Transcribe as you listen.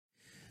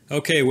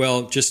Okay,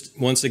 well, just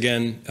once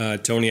again,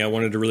 Toni, I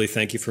wanted to really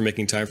thank you for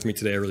making time for me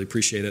today. I really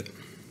appreciate it.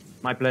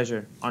 My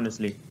pleasure,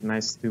 honestly.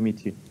 Nice to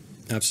meet you.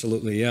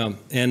 Absolutely, yeah.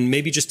 And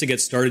maybe just to get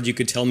started, you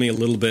could tell me a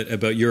little bit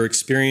about your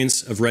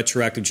experience of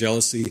retroactive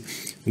jealousy,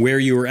 where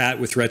you were at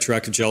with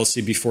retroactive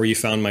jealousy before you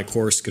found my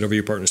course, Get Over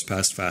Your Partner's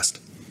Past Fast.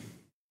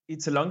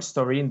 It's a long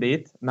story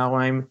indeed. Now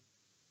I'm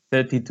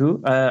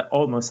 32,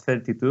 almost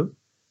 32.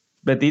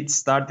 But it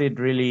started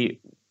really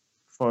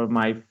for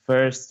my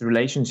first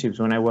relationships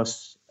when I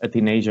was a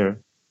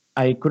teenager.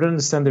 I couldn't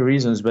understand the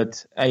reasons,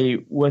 but I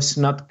was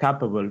not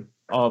capable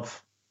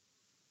of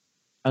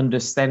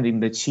understanding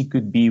that she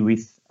could be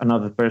with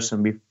another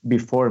person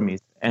before me.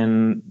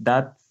 And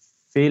that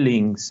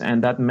feelings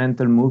and that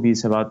mental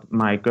movies about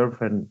my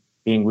girlfriend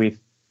being with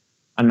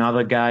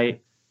another guy,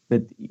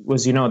 that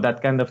was, that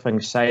kind of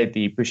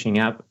anxiety pushing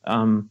up,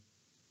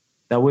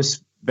 that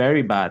was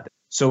very bad.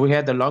 So we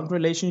had a long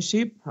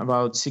relationship,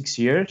 about 6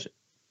 years,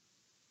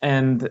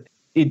 and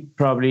it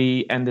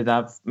probably ended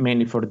up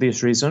mainly for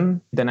this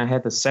reason. Then I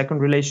had a second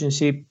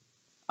relationship,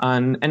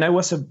 and I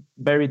was a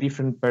very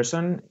different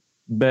person.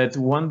 But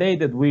one day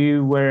that we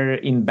were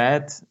in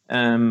bed,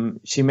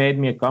 she made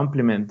me a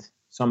compliment,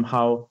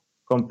 somehow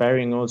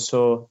comparing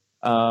also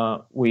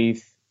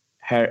with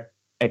her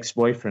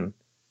ex-boyfriend.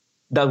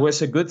 That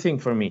was a good thing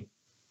for me,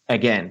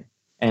 again.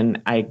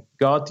 And I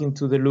got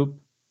into the loop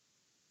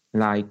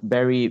like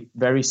very,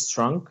 very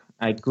strong.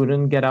 I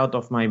couldn't get out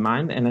of my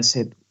mind. And I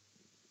said,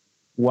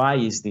 why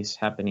is this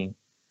happening?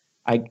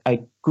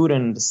 I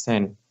couldn't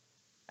understand.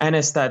 And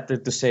I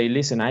started to say,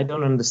 listen, I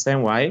don't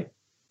understand why,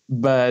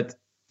 but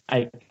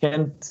I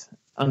can't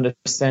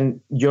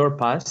understand your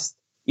past,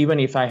 even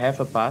if I have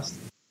a past,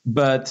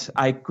 but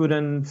I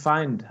couldn't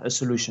find a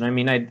solution. I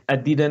mean, I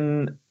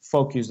didn't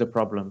focus the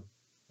problem.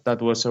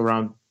 That was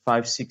around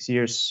 5-6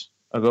 years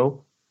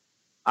ago.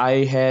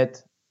 I had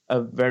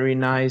a very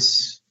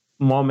nice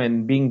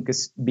moment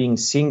being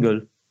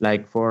single,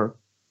 like for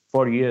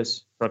 4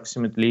 years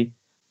approximately.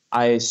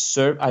 I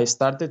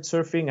started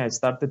surfing, I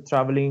started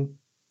traveling,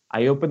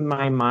 I opened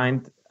my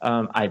mind.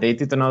 I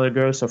dated another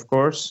girls, of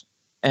course.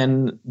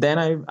 And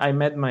then I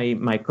met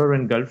my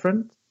current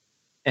girlfriend,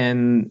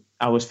 and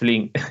I was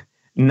feeling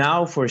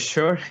now for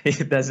sure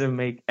it doesn't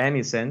make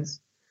any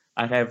sense.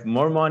 I have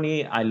more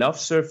money. I love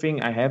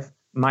surfing. I have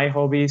my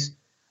hobbies.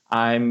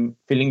 I'm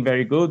feeling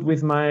very good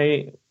with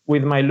my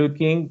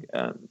looking.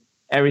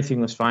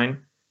 Everything was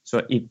fine.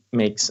 So it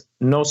makes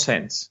no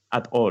sense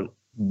at all.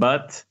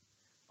 But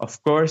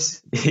of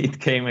course, it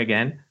came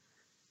again.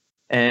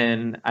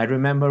 And I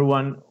remember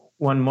one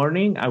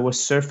morning I was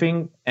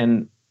surfing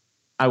and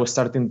I was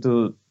starting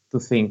to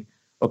think,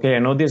 okay, I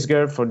know this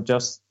girl for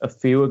just a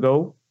few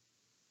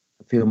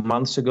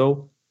months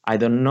ago. I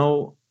don't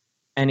know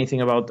anything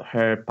about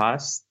her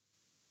past.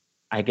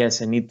 I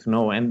guess I need to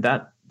know. And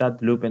that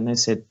loop, and I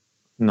said,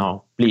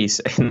 no, please,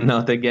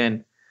 not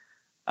again.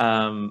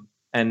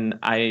 And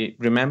I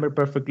remember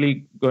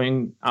perfectly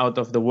going out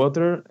of the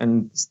water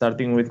and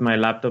starting with my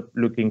laptop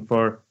looking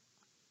for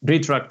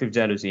retroactive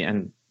jealousy.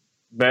 And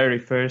very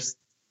first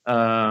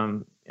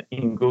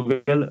in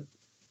Google,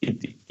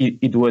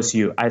 it was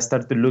you. I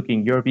started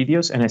looking your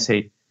videos and I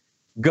say,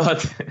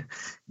 God,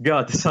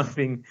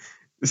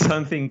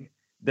 something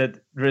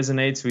that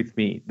resonates with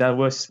me. That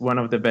was one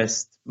of the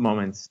best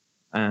moments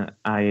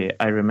I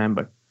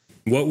remember.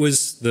 What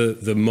was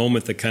the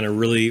moment that kind of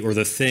really, or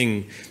the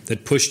thing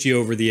that pushed you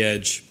over the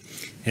edge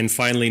and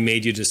finally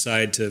made you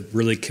decide to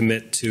really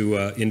commit to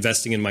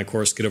investing in my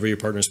course, Get Over Your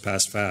Partner's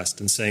Past Fast,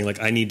 and saying, like,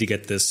 I need to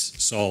get this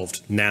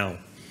solved now?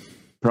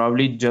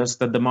 Probably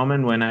just at the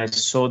moment when I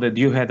saw that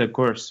you had a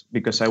course,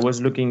 because I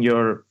was looking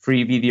your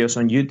free videos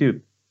on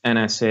YouTube and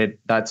I said,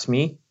 that's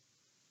me.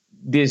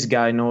 This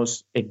guy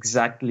knows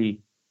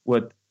exactly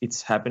what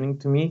is happening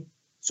to me.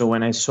 So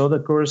when I saw the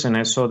course and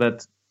I saw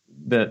that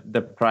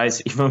the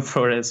price, even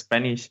for a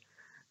Spanish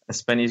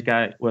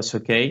guy, was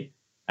okay,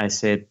 I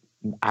said,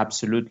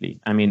 absolutely.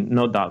 I mean,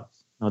 no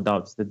doubts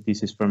that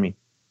this is for me.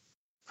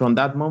 From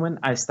that moment,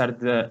 I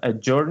started a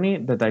journey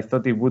that I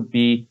thought it would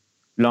be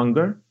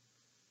longer.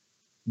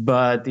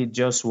 But it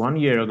just 1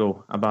 year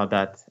ago about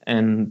that.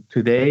 And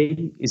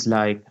today is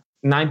like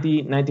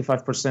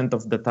 95%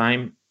 of the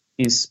time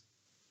is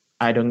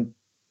I don't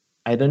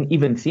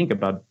even think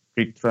about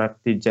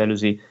retroactive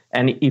jealousy.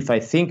 And if I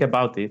think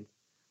about it,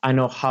 I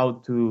know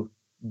how to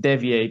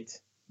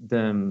deviate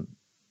the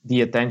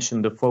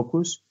attention, the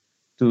focus,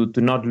 to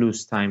not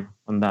lose time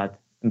on that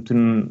and to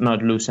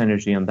not lose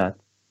energy on that.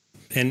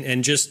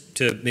 And just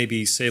to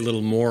maybe say a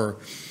little more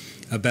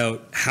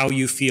about how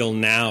you feel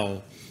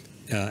now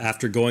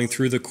after going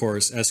through the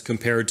course as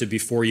compared to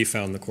before you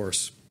found the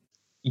course.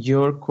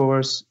 Your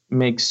course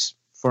makes,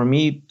 for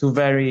me, two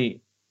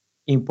very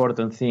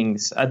important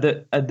things. At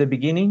the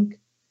beginning,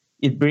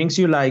 it brings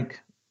you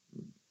like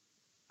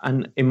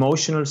an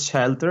emotional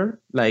shelter,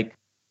 like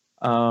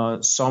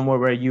somewhere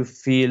where you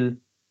feel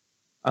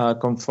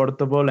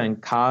comfortable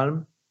and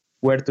calm,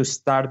 where to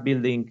start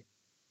building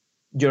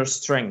your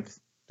strength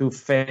to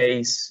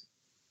face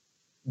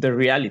the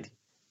reality.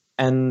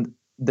 And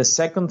the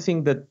second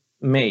thing that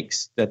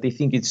makes that I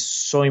think it's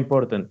so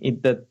important is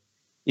that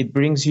it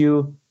brings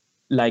you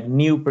like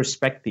new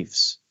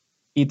perspectives.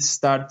 It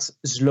starts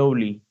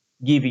slowly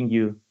giving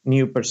you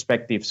new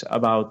perspectives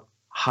about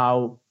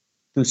how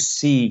to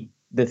see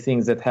the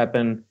things that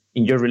happen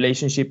in your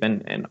relationship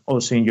and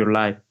also in your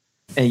life.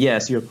 And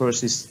yes, your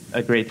course is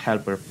a great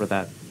helper for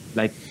that,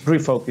 like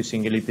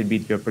refocusing a little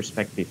bit your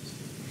perspectives.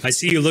 I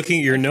see you looking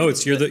at your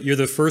notes. You're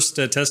the first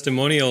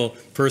testimonial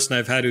person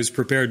I've had who's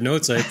prepared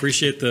notes. I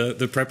appreciate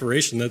the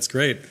preparation. That's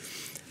great.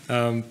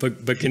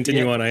 But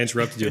continue on. I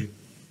interrupted you.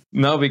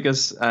 No,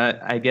 because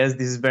I guess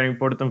this is very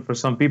important for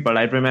some people.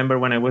 I remember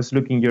when I was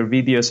looking your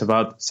videos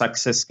about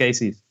success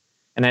cases,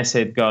 and I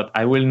said, God,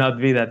 I will not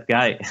be that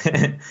guy.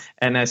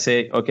 And I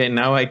say, okay,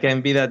 now I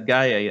can be that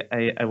guy.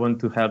 I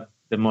want to help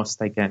the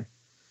most I can.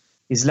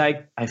 It's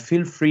like I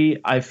feel free.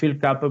 I feel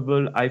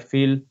capable. I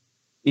feel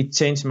it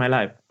changed my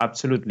life.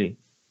 Absolutely.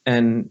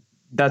 And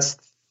that's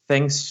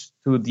thanks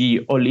to the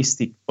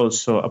holistic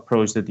also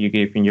approach that you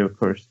gave in your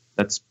course.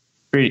 That's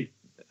pretty,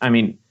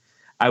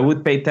 I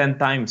would pay 10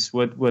 times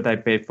what I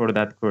paid for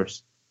that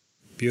course.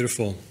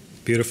 Beautiful.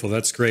 Beautiful.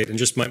 That's great. And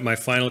just my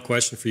final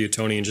question for you,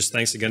 Toni, and just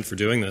thanks again for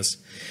doing this.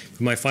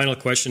 My final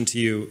question to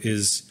you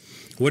is,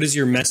 what is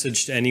your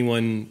message to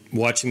anyone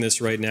watching this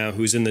right now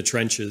who's in the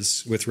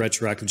trenches with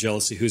retroactive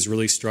jealousy, who's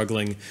really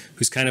struggling,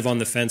 who's kind of on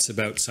the fence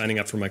about signing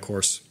up for my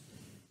course?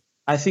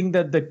 I think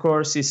that the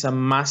course is a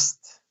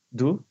must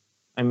do.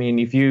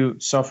 If you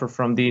suffer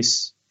from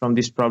this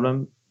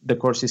problem, the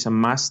course is a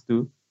must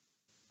do.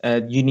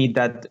 You need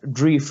that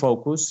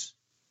refocus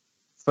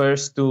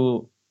first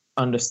to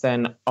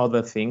understand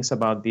other things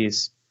about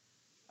this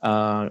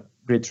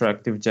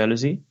retroactive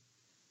jealousy.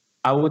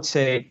 I would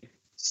say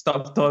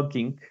stop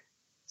talking,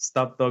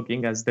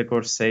 as the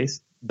course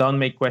says. Don't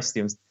make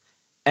questions.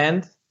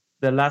 And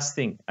the last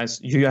thing,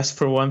 as you asked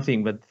for one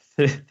thing, but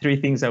three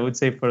things I would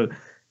say for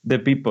the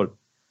people.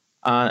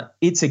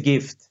 It's a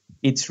gift.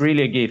 It's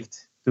really a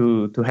gift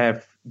to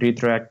have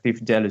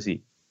retroactive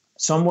jealousy.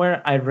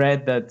 Somewhere I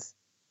read that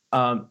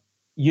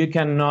you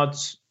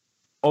cannot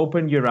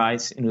open your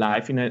eyes in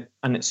life in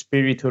a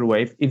spiritual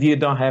way if you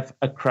don't have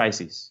a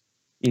crisis,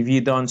 if you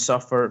don't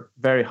suffer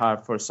very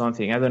hard for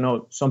something. I don't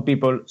know, some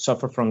people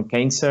suffer from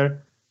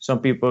cancer,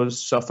 some people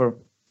suffer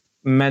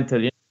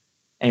mentally.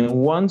 And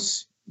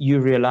once you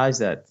realize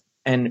that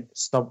and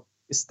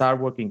start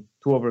working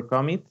to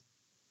overcome it,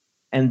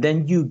 and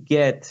then you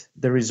get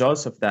the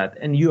results of that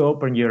and you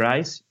open your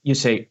eyes, you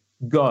say,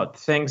 God,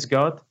 thanks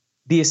God,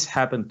 this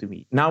happened to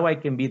me. Now I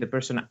can be the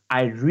person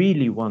I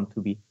really want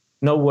to be,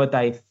 not what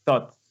I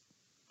thought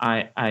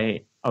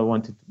I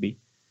wanted to be.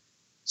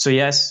 So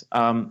yes,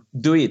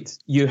 do it.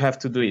 You have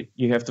to do it.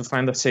 You have to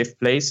find a safe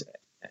place.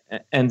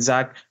 And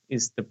Zach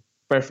is the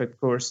perfect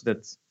course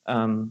that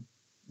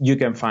you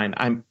can find.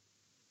 I'm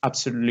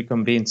absolutely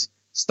convinced.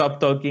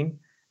 Stop talking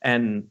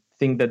and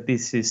think that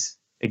this is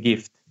a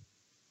gift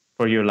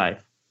for your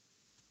life.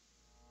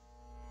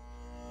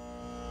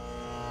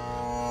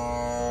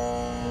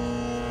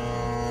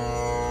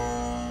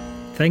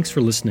 Thanks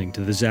for listening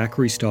to the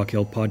Zachary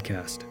Stockhill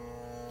podcast.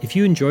 If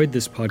you enjoyed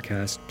this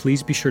podcast,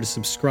 please be sure to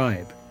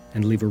subscribe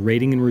and leave a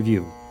rating and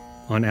review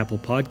on Apple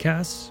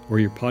Podcasts or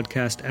your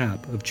podcast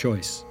app of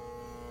choice.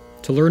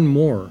 To learn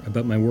more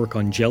about my work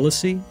on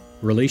jealousy,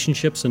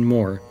 relationships, and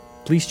more,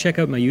 please check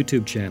out my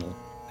YouTube channel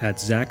at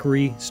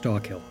Zachary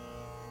Stockhill.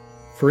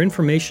 For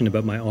information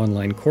about my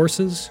online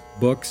courses,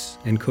 books,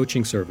 and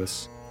coaching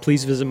service,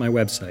 please visit my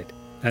website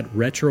at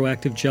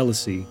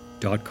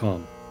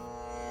retroactivejealousy.com.